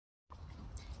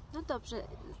No dobrze,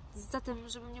 zatem,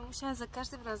 żebym nie musiała za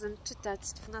każdym razem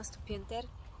czytać 12 pięter,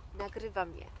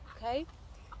 nagrywam je, ok?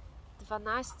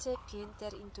 12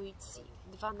 pięter intuicji,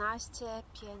 12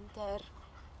 pięter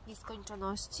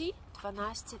nieskończoności,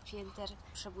 12 pięter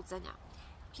przebudzenia.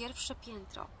 Pierwsze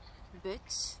piętro,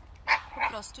 być, po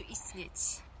prostu istnieć.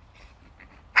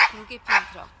 Drugie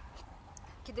piętro,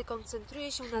 kiedy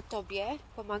koncentruję się na Tobie,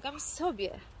 pomagam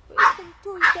sobie, bo jestem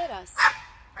tu i teraz.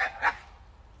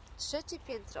 Trzecie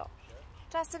piętro,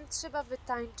 czasem trzeba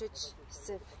wytańczyć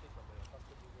syf.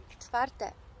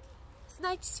 Czwarte,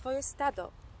 znajdź swoje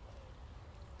stado.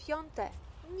 Piąte,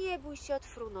 nie bój się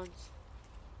odfrunąć.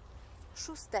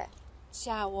 Szóste,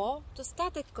 ciało to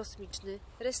statek kosmiczny,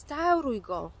 restauruj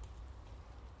go.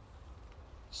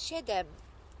 7.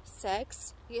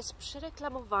 Seks jest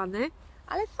przereklamowany,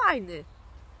 ale fajny.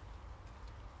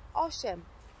 8.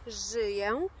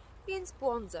 Żyję, więc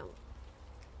błądzę.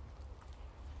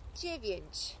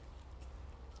 9.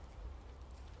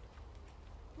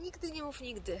 Nigdy nie mów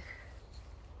nigdy.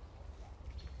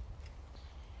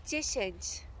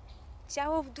 10.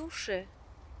 Ciało w duszy,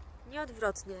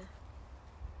 nieodwrotnie.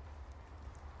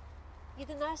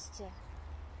 11.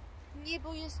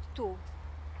 Niebo jest tu.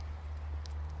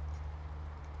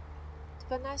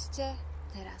 12.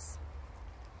 Teraz.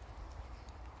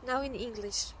 Now in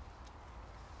English.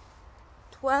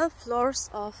 12 floors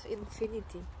of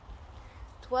infinity.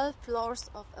 12 floors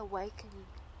of awakening.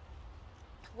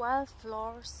 12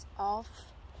 floors of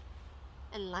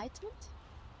enlightenment.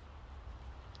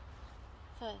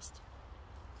 First,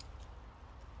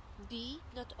 be,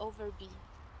 not over be.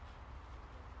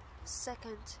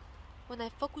 Second, when I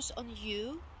focus on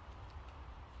you,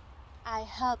 I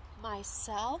help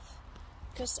myself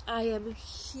because I am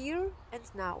here and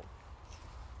now.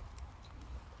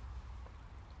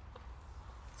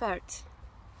 Third,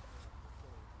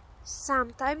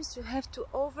 sometimes you have to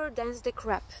overdance the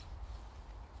crap.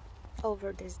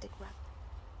 Overdance the crap.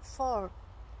 4,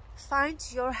 find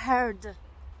your herd.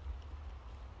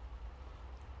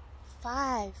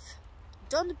 5,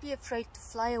 don't be afraid to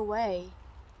fly away.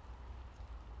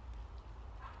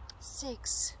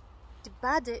 6, the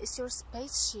body is your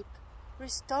spaceship.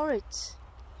 Restore it.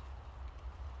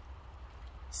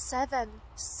 7,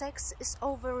 sex is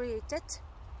overrated,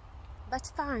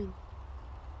 but fine.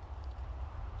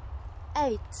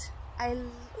 8, I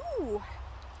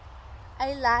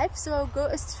live, so I'll go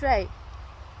astray.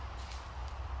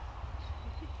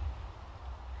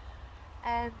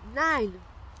 And 9,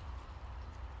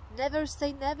 never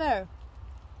say never.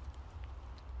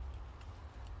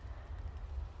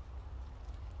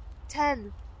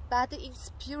 10, body in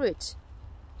spirit,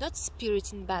 not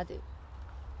spirit in body.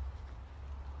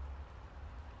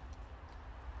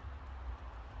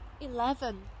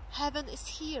 11, heaven is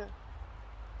here.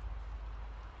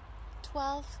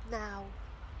 12, now.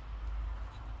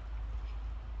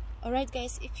 Alright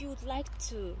guys, if you would like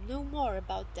to know more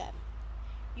about them,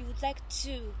 you would like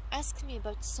to ask me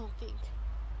about something,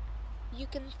 you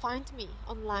can find me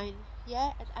online,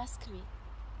 yeah, and ask me.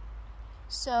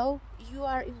 So, you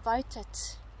are invited.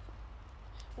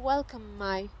 Welcome,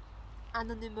 my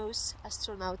anonymous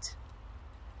astronaut.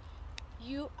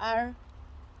 You are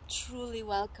truly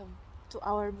welcome to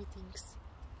our meetings.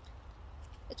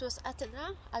 It was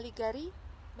Athena Alighieri.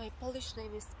 My Polish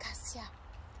name is Kasia.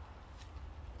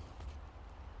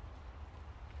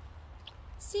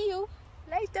 See you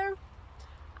later,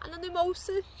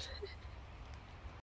 anonymousy.